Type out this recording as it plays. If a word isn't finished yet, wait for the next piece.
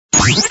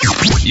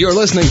You're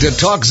listening to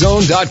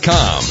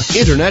TalkZone.com,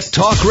 Internet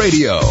Talk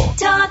Radio.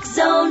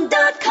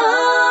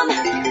 TalkZone.com.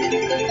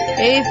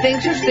 Hey,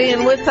 thanks for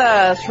staying with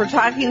us. We're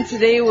talking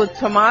today with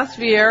Tomas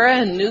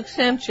Vieira and Nuke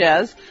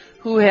Sanchez,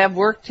 who have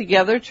worked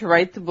together to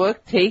write the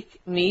book, Take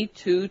Me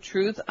to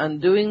Truth,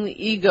 Undoing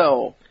the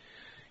Ego.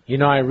 You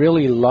know, I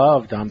really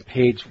loved on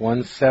page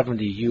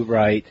 170, you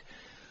write,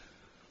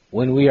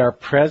 when we are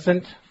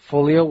present,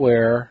 fully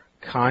aware,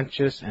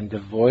 conscious, and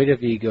devoid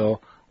of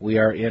ego, we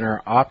are in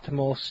our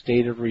optimal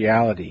state of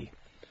reality.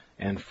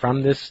 And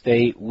from this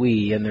state,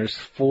 and there's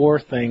 4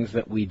 things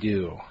that we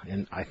do,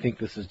 and I think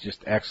this is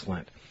just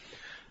excellent.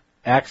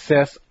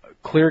 Access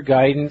clear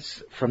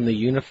guidance from the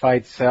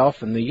unified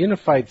self, and the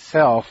unified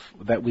self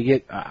that we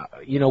get,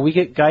 we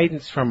get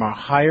guidance from our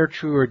higher,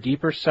 truer,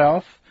 deeper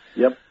self.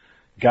 Yep.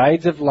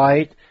 Guides of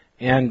light,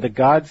 and the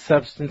God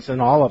substance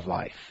in all of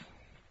life.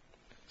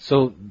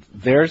 So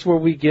there's where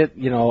we get,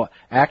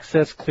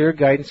 access clear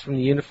guidance from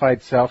the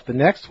unified self. The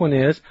next one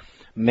is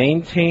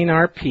maintain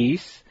our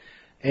peace.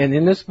 And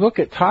in this book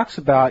it talks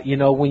about,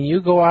 when you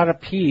go out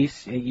of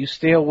peace and you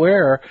stay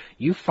aware,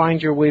 you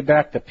find your way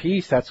back to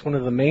peace. That's one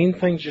of the main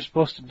things you're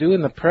supposed to do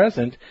in the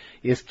present,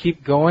 is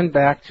keep going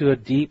back to a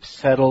deep,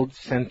 settled,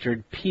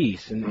 centered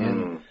peace.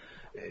 And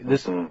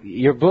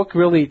your book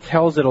really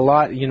tells it a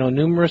lot,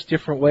 numerous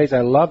different ways.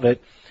 I love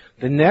it.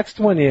 The next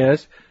one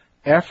is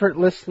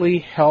effortlessly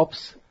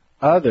helps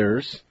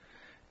others.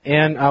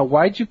 And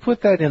why'd you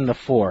put that in the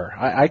 4?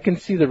 I can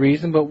see the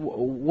reason, but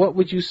what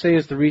would you say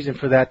is the reason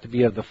for that to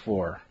be of the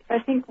 4? I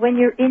think when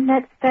you're in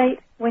that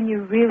state, when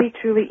you're really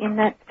truly in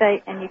that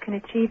state, and you can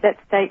achieve that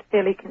state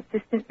fairly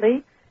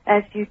consistently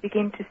as you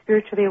begin to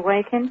spiritually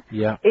awaken,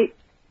 you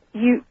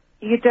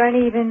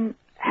don't even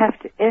have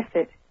to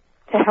effort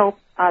to help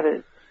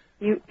others.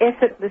 You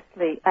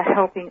effortlessly are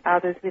helping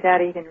others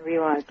without even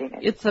realizing it.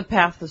 It's the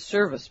path of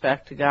service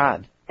back to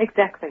God.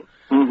 Exactly.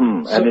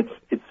 Mm-hmm. And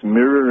it's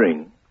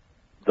mirroring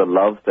the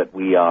love that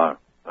we are,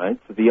 right?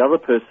 So the other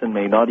person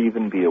may not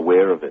even be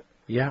aware of it.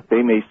 Yeah.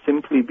 They may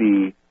simply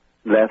be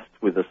left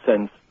with a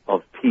sense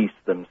of peace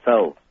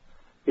themselves.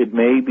 It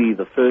may be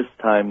the first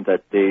time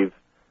that they've,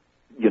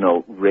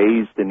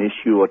 raised an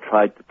issue or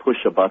tried to push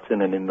a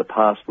button, and in the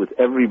past with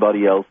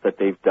everybody else that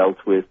they've dealt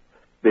with,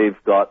 they've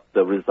got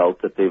the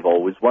result that they've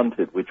always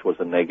wanted, which was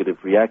a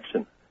negative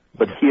reaction.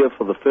 But here,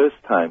 for the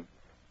first time,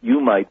 you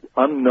might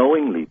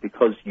unknowingly,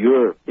 because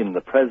you're in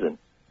the present,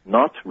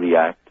 not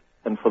react,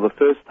 and for the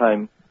first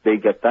time they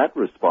get that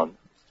response.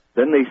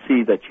 Then they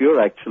see that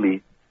you're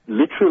actually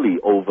literally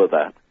over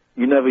that.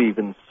 You never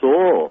even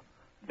saw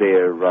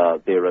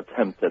their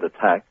attempt at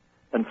attack,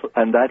 and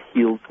that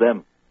heals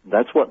them.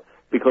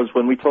 Because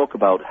when we talk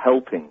about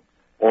helping,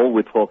 all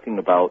we're talking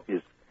about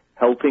is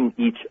helping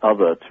each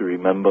other to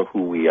remember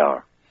who we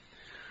are.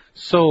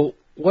 So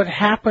what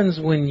happens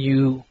when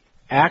you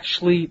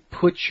actually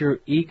put your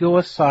ego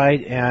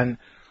aside and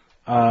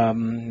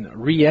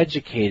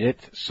re-educate it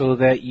so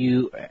that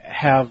you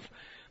have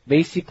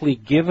basically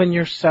given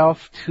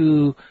yourself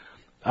to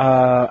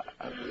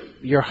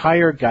your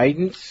higher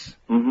guidance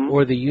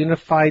or the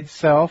unified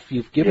self,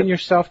 you've given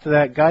yourself to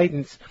that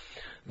guidance,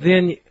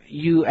 then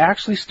you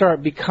actually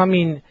start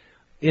becoming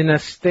in a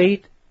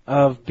state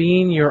of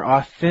being your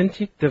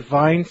authentic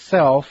divine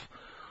self,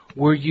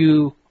 where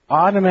you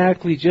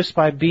automatically, just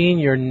by being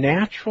your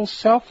natural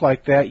self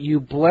like that, you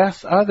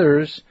bless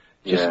others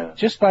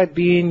just by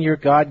being your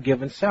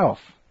God-given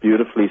self.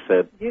 Beautifully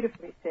said.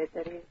 Beautifully said.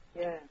 That is,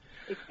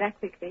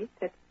 exactly, Keith.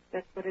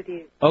 That's what it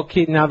is.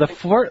 Okay, now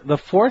the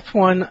fourth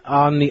one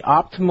on the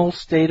optimal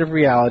state of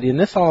reality, and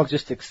this all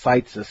just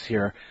excites us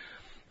here.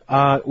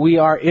 We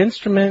are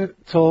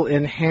instrumental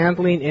in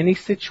handling any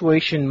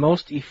situation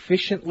most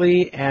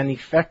efficiently and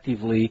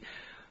effectively,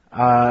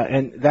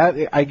 and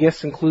that, I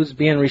guess, includes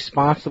being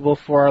responsible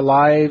for our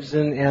lives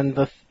and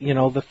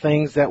the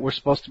things that we're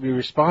supposed to be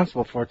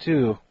responsible for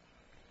too.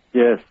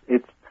 Yes,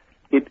 it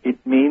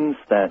means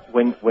that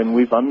when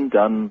we've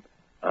undone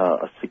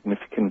a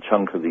significant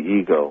chunk of the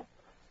ego,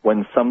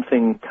 when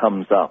something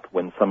comes up,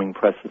 when something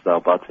presses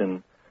our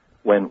button,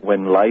 when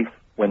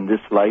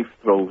this life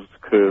throws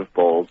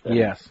curveballs.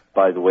 Yes.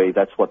 By the way,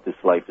 that's what this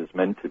life is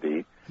meant to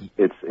be.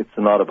 It's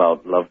not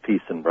about love,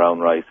 peace, and brown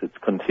rice. It's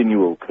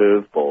continual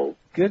curveballs.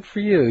 Good for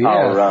you,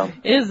 yeah.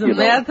 Isn't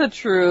that the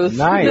truth?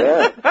 Nice.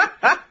 Yeah.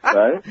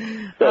 Right?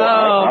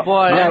 So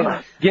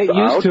boy. Get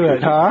used to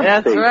it, huh?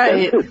 That's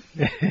right.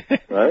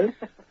 Right?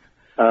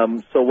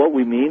 So what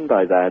we mean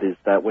by that is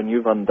that when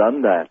you've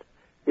undone that,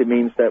 it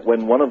means that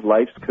when one of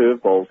life's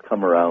curveballs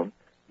come around,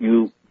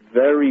 you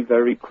very,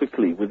 very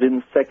quickly,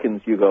 within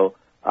seconds, you go,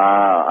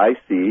 I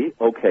see,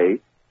 okay,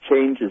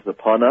 change is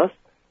upon us.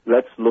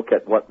 Let's look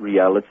at what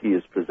reality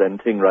is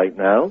presenting right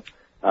now.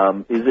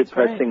 Is it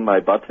pressing my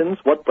buttons?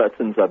 What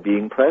buttons are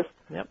being pressed?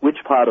 Yep. Which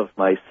part of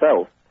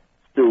myself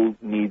still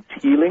needs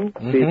healing?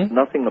 It's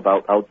nothing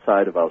about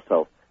outside of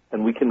ourselves.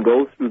 And we can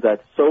go through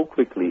that so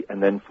quickly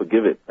and then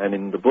forgive it. And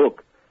in the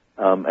book,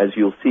 as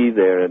you'll see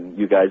there, and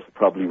you guys have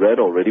probably read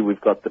already,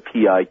 we've got the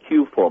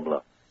PIQ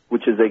formula,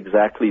 which is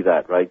exactly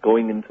that, right?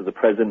 Going into the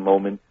present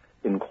moment,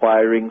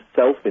 inquiring,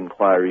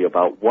 self-inquiry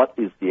about what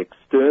is the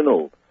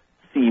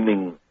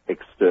seeming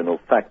external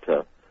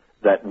factor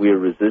that we're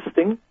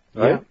resisting,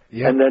 right?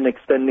 Yeah. And then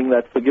extending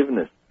that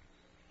forgiveness.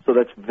 So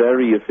that's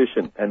very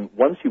efficient. And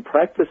once you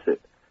practice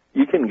it,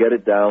 you can get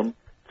it down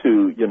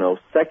to,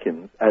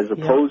 seconds as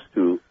opposed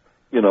to,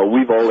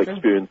 we've all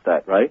experienced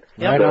that, right?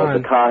 Right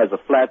The car has a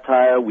flat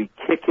tire, we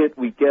kick it,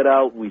 we get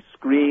out, we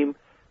scream,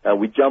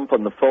 we jump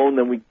on the phone,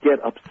 then we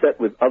get upset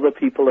with other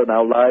people in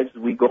our lives.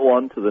 We go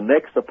on to the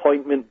next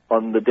appointment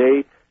on the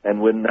day,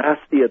 and we're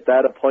nasty at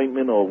that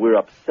appointment, or we're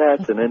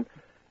upset,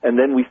 and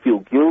then we feel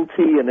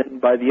guilty, and then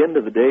by the end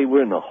of the day,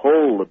 we're in a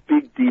hole, a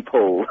big, deep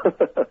hole.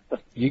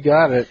 You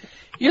got it.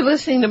 You're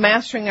listening to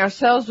Mastering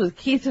Ourselves with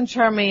Keith and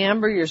Charmaine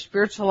Amber, your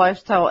spiritual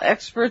lifestyle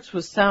experts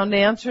with sound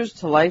answers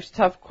to life's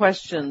tough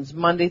questions,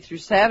 Monday through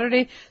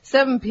Saturday,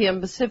 7 p.m.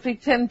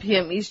 Pacific, 10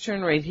 p.m.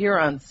 Eastern, right here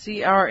on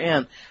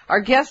CRN. Our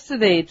guests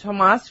today,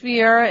 Tomas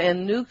Vieira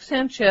and Nuke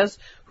Sanchez,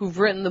 who've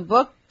written the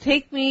book,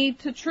 Take Me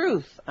to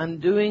Truth,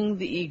 Undoing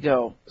the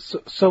Ego.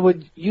 So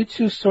would you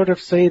two sort of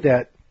say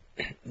that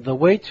the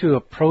way to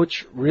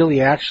approach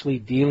really actually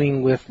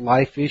dealing with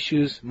life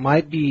issues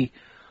might be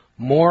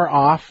more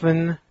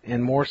often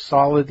and more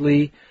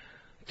solidly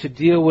to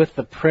deal with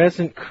the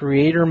present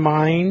creator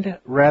mind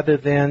rather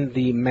than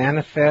the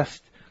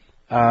manifest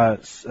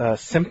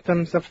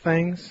symptoms of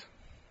things?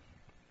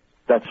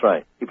 That's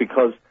right.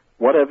 Because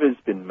whatever's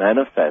been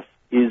manifest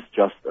is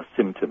just a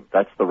symptom.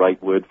 That's the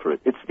right word for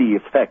it. It's the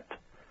effect.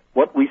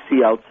 What we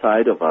see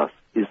outside of us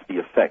is the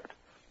effect.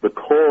 The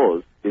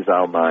cause is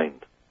our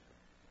mind.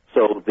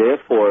 So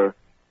therefore,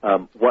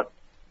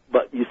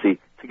 but you see,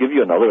 to give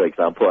you another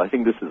example, I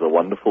think this is a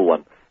wonderful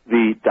one.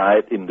 The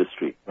diet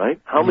industry,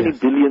 right? How many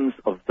billions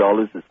of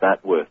dollars is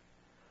that worth?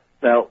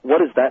 Now,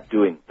 what is that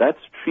doing? That's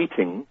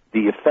treating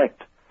the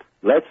effect.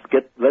 Let's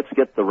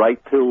get the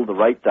right pill, the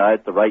right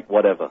diet, the right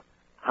whatever.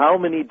 How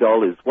many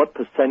dollars, what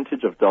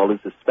percentage of dollars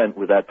is spent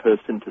with that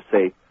person to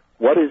say,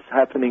 what is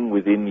happening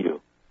within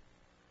you?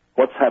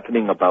 What's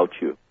happening about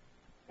you?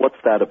 What's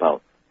that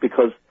about?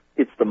 Because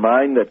it's the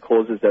mind that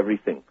causes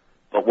everything.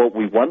 But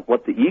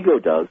what the ego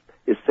does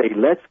is say,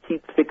 let's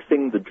keep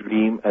fixing the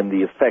dream and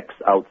the effects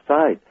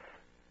outside.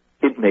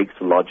 It makes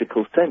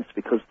logical sense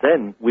because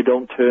then we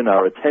don't turn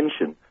our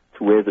attention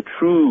to where the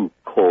true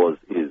cause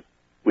is,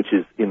 which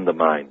is in the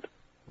mind,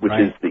 which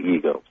is the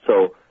ego.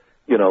 So,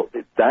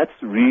 that's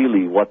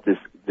really what this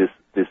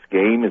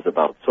game is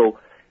about. So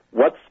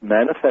what's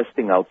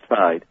manifesting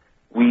outside,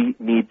 we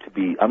need to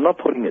be, I'm not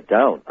putting it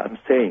down, I'm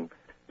saying,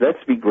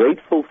 let's be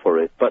grateful for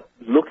it, but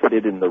look at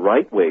it in the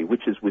right way,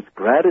 which is with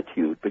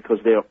gratitude, because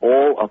they are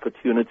all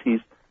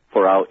opportunities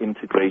for our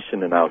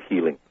integration and our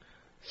healing.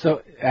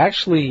 So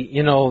actually,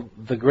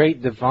 the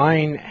great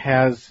divine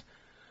has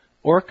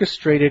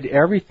orchestrated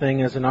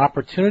everything as an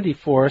opportunity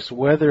for us,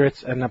 whether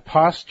it's an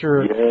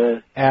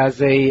imposter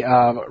as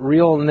a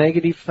real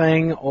negative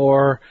thing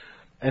or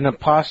an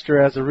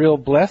imposter as a real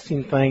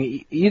blessing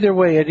thing. Either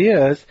way it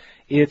is,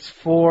 it's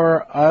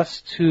for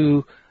us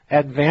to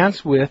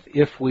advance with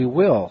if we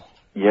will.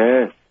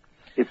 Yes.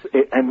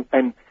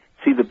 And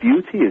see, the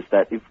beauty is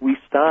that if we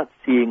start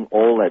seeing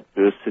all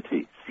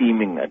adversity,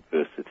 seeming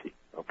adversity,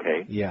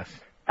 okay? Yes.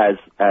 As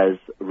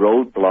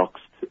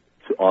roadblocks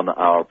on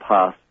our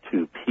path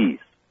to peace,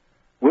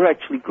 we're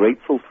actually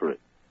grateful for it.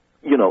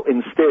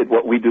 Instead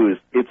what we do is,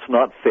 it's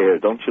not fair.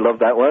 Don't you love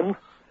that one?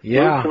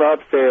 Yeah. It's not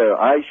fair.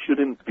 I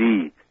shouldn't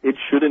be. It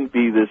shouldn't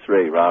be this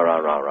way. Rah, rah,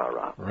 rah, rah,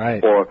 rah.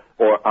 Right.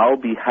 Or I'll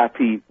be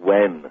happy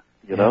when,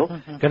 Going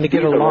to get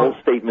These are all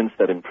statements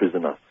that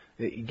imprison us.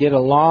 Get a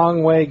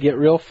long way, get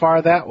real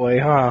far that way,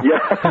 huh?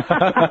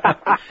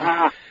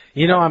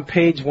 Yeah. On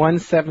page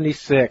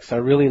 176, I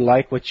really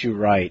like what you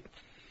write.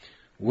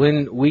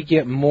 When we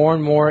get more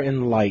and more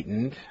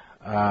enlightened,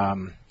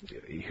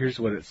 here's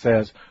what it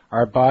says.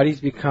 Our bodies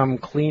become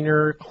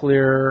cleaner,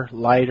 clearer,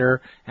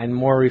 lighter, and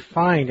more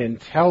refined and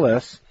tell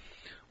us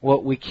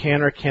what we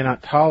can or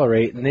cannot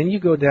tolerate. And then you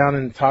go down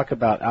and talk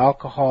about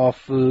alcohol,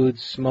 food,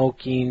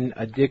 smoking,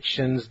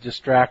 addictions,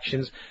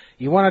 distractions.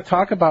 You want to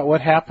talk about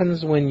what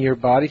happens when your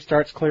body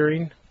starts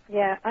clearing?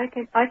 Yeah, I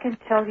can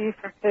tell you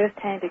from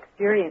first-hand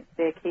experience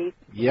there, Keith.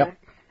 Yep.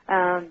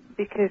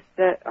 Because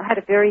I had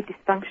a very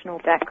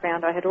dysfunctional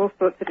background. I had all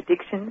sorts of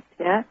addictions,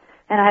 and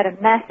I had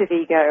a massive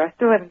ego. I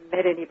still haven't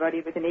met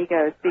anybody with an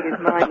ego as big as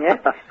mine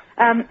yet.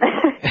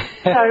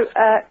 So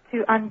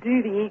to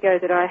undo the ego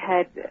that I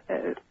had,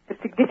 the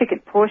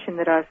significant portion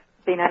that I've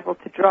been able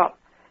to drop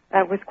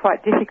was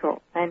quite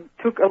difficult and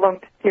took a long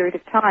period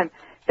of time.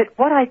 But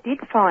what I did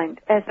find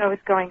as I was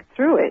going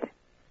through it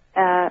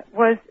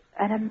was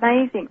an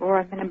amazing or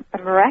a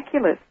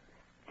miraculous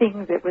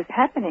thing that was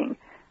happening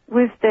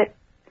was that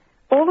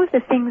all of the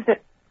things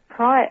that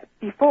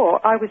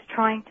before I was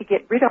trying to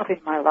get rid of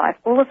in my life,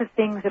 all of the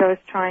things that I was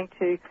trying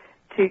to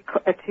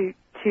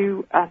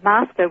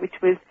master, which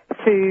was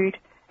food,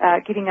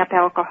 giving up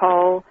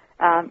alcohol,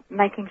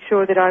 making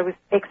sure that I was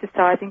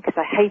exercising because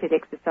I hated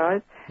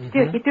exercise. Mm-hmm.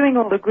 You're doing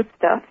all the good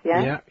stuff,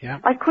 Yeah.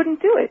 I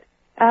couldn't do it.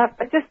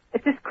 I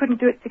just couldn't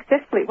do it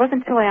successfully. It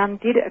wasn't until I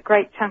undid a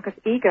great chunk of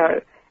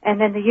ego And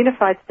then the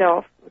unified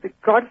self, the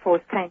God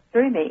force, came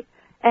through me.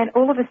 And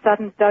all of a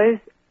sudden, those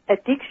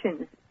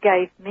addictions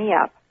gave me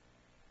up.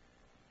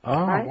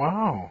 Oh, right?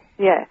 wow.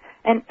 Yeah.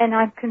 And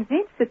I'm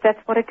convinced that that's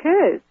what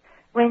occurs.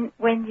 When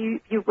you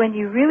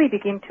really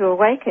begin to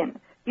awaken,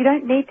 you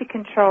don't need to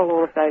control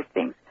all of those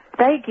things.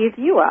 They give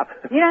you up.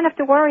 You don't have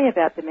to worry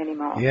about them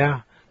anymore.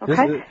 Yeah.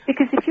 Okay?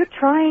 Because if you're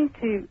trying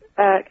to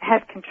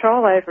have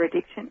control over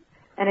addiction,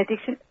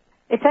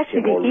 it's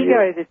actually the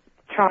ego that's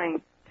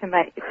trying to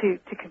make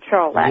to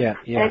control that. Yeah,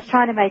 yes. And it's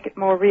trying to make it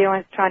more real,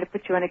 and it's trying to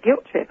put you on a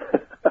guilt trip.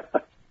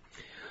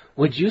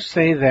 Would you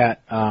say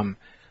that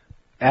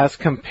as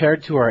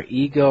compared to our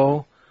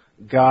ego,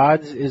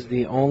 God's is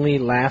the only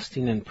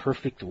lasting and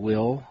perfect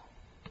will?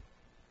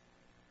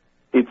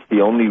 It's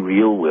the only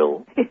real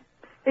will.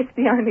 It's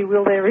the only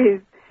will there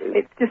is.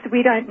 It's just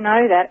we don't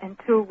know that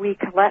until we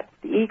collapse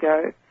the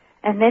ego.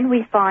 And then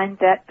we find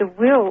that the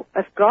will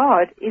of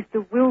God is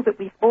the will that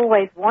we've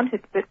always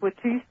wanted, but we're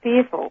too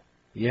fearful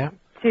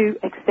to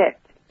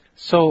accept.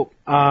 So,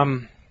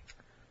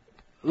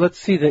 let's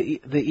see,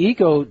 the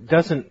ego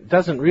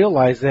doesn't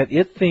realize that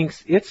it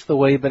thinks it's the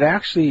way, but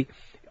actually,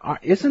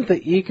 isn't the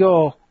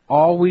ego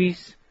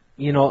always,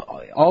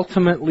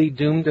 ultimately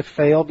doomed to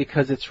fail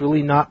because it's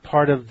really not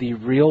part of the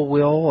real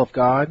will of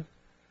God?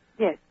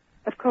 Yes,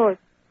 of course.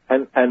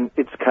 And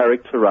it's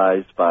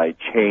characterized by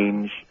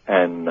change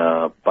and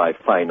by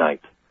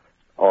finite.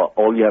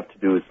 All you have to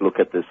do is look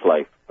at this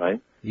life,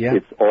 right? Yeah.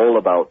 It's all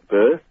about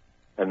birth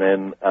and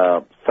then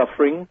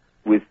suffering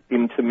with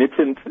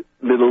intermittent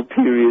little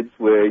periods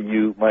where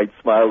you might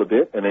smile a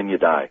bit and then you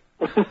die.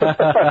 The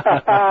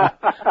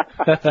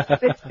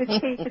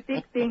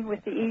big thing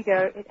with the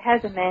ego, it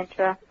has a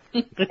mantra,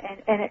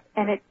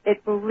 and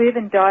it will live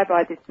and die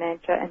by this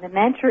mantra. And the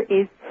mantra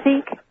is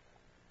seek,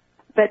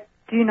 but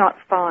do not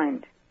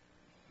find.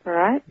 All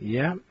right?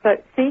 Yeah.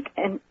 So seek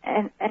and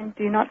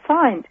do not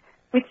find,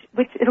 which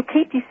it'll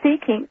keep you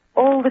seeking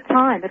all the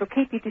time. It'll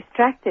keep you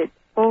distracted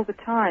all the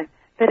time.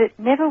 But it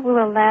never will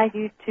allow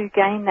you to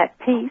gain that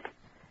peace,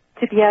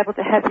 to be able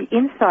to have the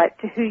insight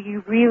to who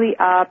you really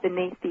are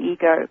beneath the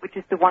ego, which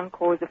is the one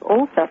cause of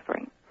all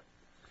suffering.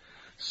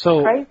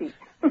 So Crazy.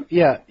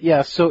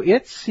 yeah. So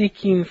it's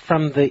seeking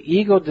from the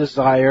ego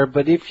desire,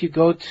 but if you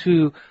go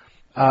to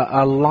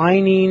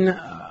aligning,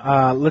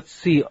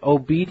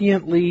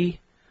 obediently,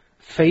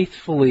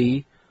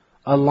 faithfully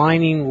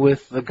aligning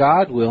with the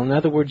God will. In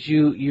other words,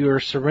 you're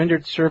a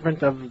surrendered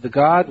servant of the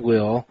God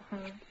will.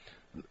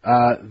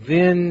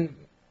 Then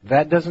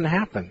that doesn't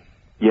happen.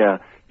 Yeah.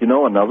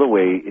 Another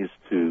way is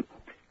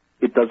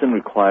it doesn't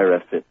require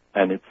effort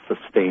and it's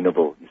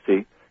sustainable, you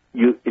see.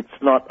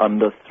 It's not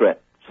under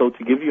threat. So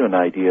to give you an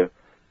idea,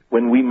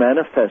 when we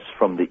manifest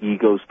from the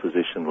ego's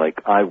position, like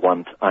I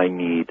want, I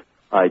need,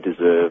 I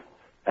deserve,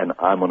 and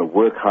I'm going to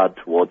work hard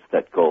towards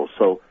that goal.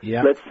 So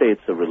let's say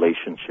it's a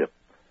relationship.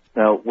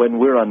 Now, when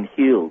we're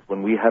unhealed,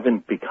 when we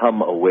haven't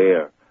become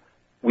aware,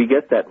 we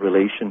get that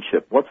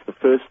relationship. What's the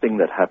first thing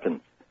that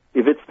happens?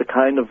 If it's the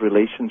kind of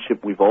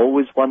relationship we've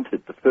always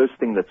wanted, the first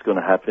thing that's going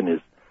to happen is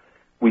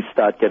we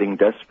start getting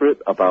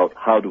desperate about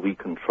how do we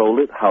control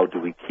it, how do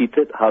we keep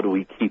it, how do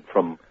we keep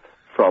from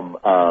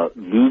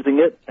losing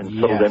it, and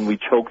so then we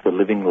choke the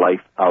living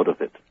life out of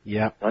it.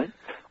 Yeah. Right?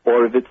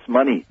 Or if it's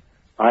money,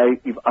 I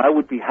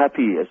would be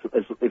happy as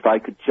if I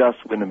could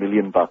just win $1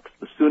 million.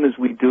 As soon as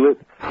we do it,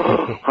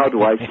 how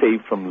do I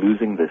save from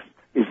losing this?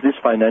 Is this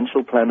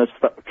financial planner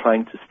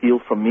trying to steal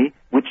from me?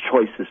 Which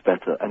choice is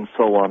better? And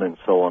so on and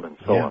so on and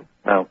so on.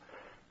 Now,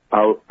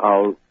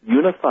 our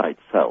unified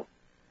self,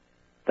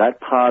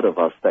 that part of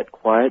us, that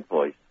quiet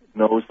voice,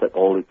 knows that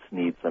all its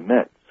needs are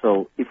met.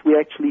 So if we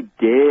actually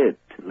dared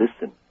to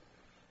listen,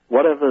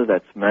 whatever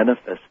that's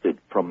manifested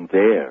from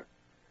there,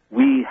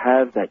 we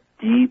have that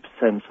deep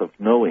sense of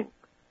knowing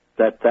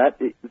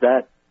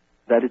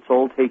that it's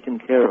all taken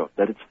care of,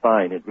 that it's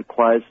fine. It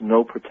requires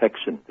no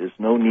protection. There's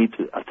no need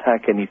to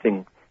attack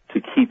anything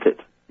to keep it,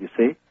 you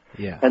see?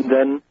 Yeah. And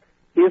then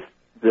if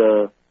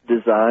the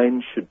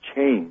design should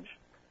change,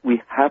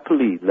 we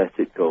happily let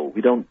it go.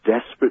 We don't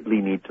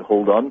desperately need to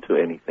hold on to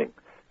anything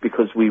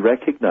because we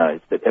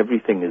recognize that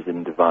everything is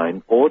in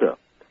divine order.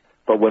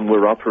 But when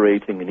we're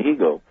operating an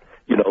ego,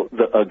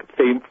 a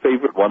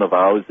favorite one of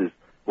ours is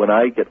when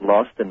I get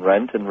lost and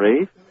rant and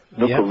rave,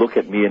 Nook will look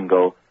at me and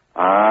go,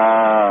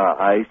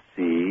 I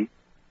see.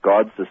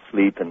 God's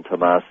asleep and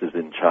Tomas is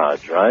in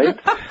charge, right?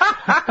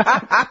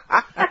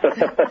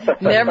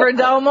 Never a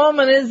dull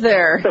moment, is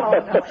there?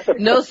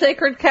 No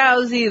sacred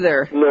cows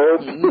either.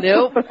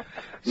 Nope.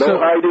 No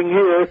hiding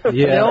here.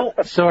 Yeah. Nope.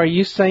 So are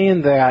you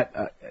saying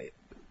that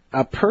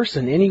a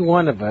person, any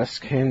one of us,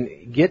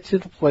 can get to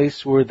the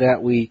place where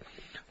that we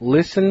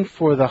listen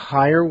for the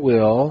higher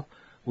will,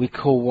 we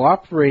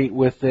cooperate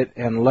with it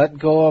and let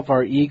go of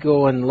our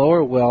ego and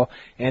lower will,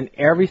 and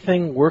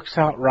everything works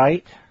out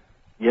right?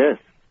 Yes.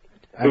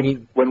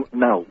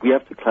 Now, we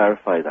have to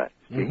clarify that.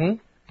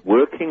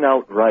 Working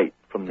out right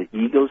from the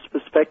ego's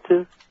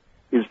perspective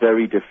is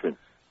very different.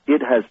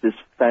 It has this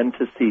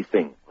fantasy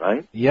thing,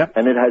 right? Yep.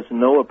 And it has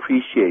no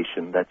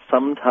appreciation that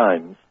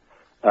sometimes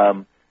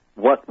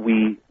what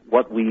we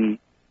what we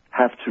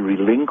have to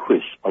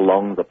relinquish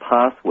along the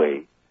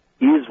pathway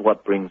is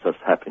what brings us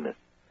happiness.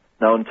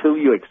 Now, until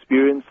you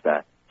experience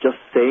that, just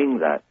saying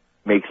that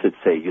makes it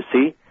say, you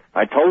see,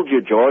 I told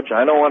you, George,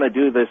 I don't want to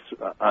do this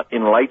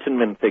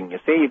enlightenment thing. You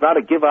see, you've got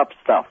to give up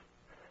stuff.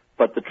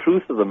 But the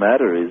truth of the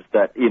matter is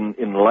that in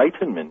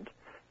enlightenment,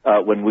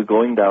 when we're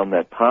going down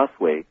that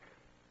pathway,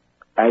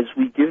 as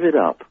we give it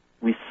up,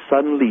 we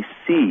suddenly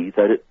see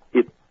that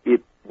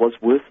it was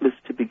worthless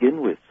to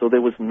begin with. So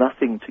there was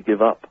nothing to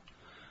give up.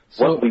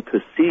 So, what we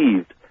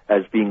perceived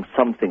as being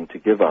something to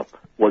give up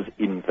was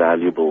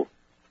invaluable.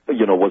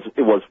 You know, was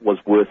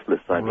worthless.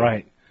 I mean,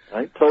 right.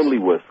 Totally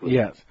worthless.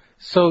 Yes.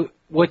 So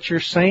what you're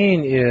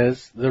saying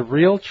is the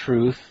real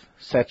truth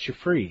sets you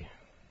free.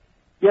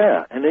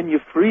 Yeah, and then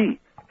you're free.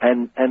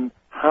 And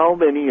how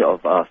many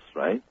of us,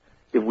 right,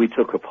 if we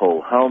took a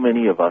poll, how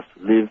many of us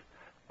live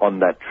on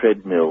that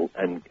treadmill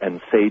and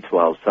say to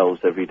ourselves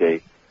every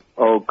day,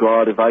 oh,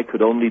 God, if I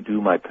could only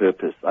do my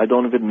purpose. I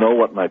don't even know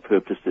what my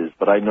purpose is,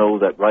 but I know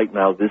that right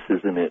now this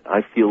isn't it.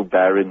 I feel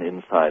barren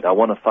inside. I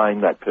want to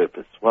find that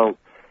purpose. Well,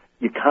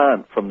 you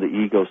can't from the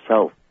ego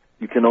self.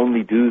 You can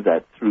only do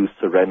that through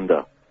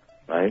surrender,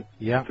 right?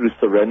 Yeah. Through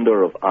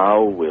surrender of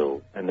our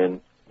will, and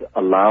then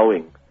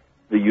allowing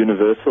the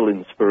universal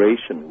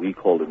inspiration we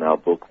call in our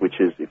book, which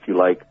is, if you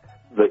like,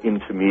 the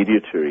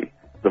intermediary,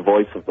 the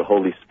voice of the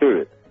Holy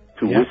Spirit,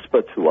 to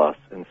whisper to us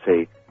and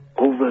say,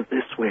 over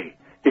this way.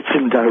 It's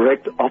in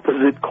direct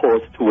opposite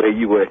course to where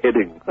you were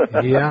heading.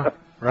 Yeah,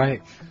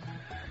 right.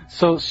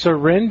 So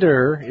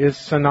surrender is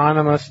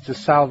synonymous to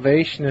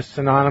salvation, is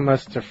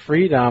synonymous to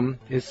freedom,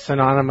 is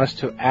synonymous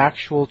to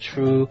actual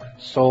true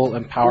soul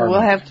empowerment.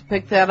 We'll have to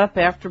pick that up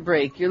after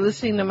break. You're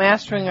listening to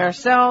Mastering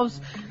Ourselves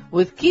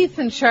with Keith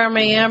and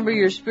Charmaine Amber,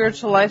 your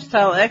spiritual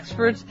lifestyle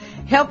experts,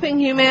 helping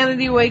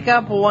humanity wake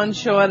up one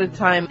show at a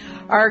time.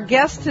 Our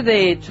guests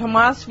today,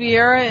 Tomas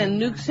Vieira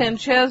and Nuke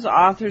Sanchez,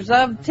 authors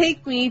of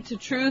Take Me to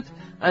Truth,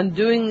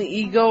 Undoing the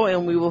Ego,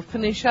 and we will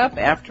finish up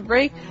after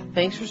break.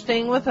 Thanks for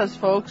staying with us,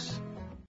 folks.